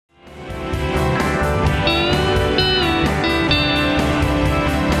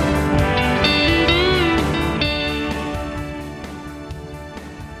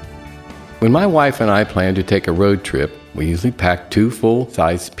When my wife and I plan to take a road trip, we usually pack 2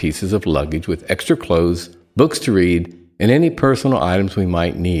 full-size pieces of luggage with extra clothes, books to read, and any personal items we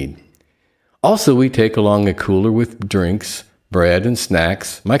might need. Also, we take along a cooler with drinks, bread and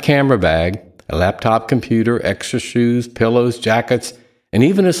snacks, my camera bag, a laptop computer, extra shoes, pillows, jackets, and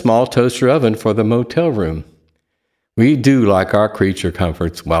even a small toaster oven for the motel room. We do like our creature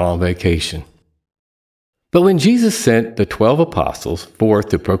comforts while on vacation. But when Jesus sent the 12 apostles forth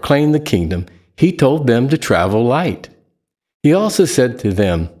to proclaim the kingdom, he told them to travel light. He also said to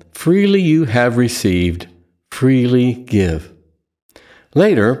them, "Freely you have received, freely give."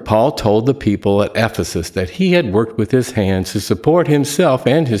 Later, Paul told the people at Ephesus that he had worked with his hands to support himself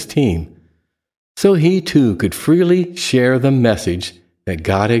and his team, so he too could freely share the message that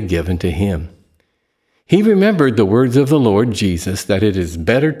God had given to him. He remembered the words of the Lord Jesus that it is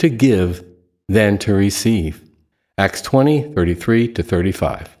better to give than to receive. Acts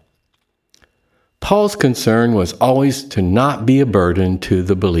 20:33-35. Paul's concern was always to not be a burden to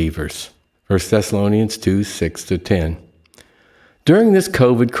the believers. 1 Thessalonians 2:6-10. During this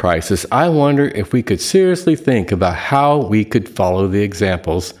COVID crisis, I wonder if we could seriously think about how we could follow the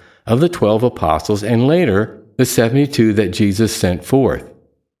examples of the 12 apostles and later the 72 that Jesus sent forth.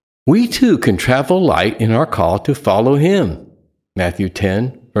 We too can travel light in our call to follow him. Matthew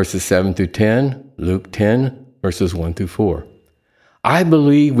 10:7-10, Luke 10:1-4. I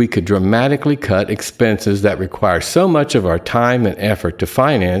believe we could dramatically cut expenses that require so much of our time and effort to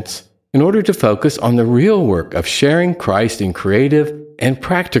finance in order to focus on the real work of sharing Christ in creative and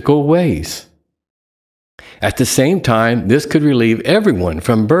practical ways. At the same time, this could relieve everyone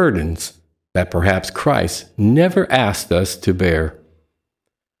from burdens that perhaps Christ never asked us to bear.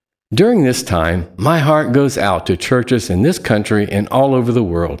 During this time, my heart goes out to churches in this country and all over the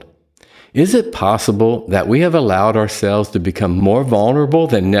world. Is it possible that we have allowed ourselves to become more vulnerable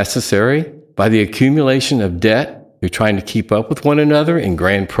than necessary by the accumulation of debt through trying to keep up with one another in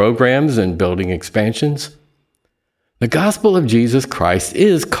grand programs and building expansions? The gospel of Jesus Christ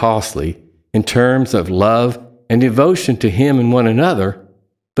is costly in terms of love and devotion to him and one another,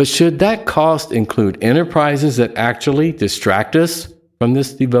 but should that cost include enterprises that actually distract us from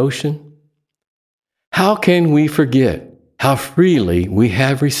this devotion? How can we forget how freely we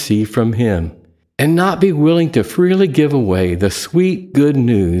have received from him and not be willing to freely give away the sweet good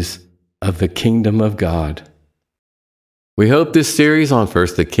news of the kingdom of God? We hope this series on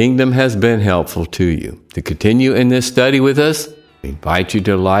First the Kingdom has been helpful to you. To continue in this study with us, we invite you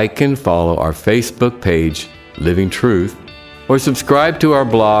to like and follow our Facebook page, Living Truth, or subscribe to our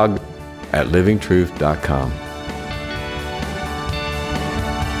blog at livingtruth.com.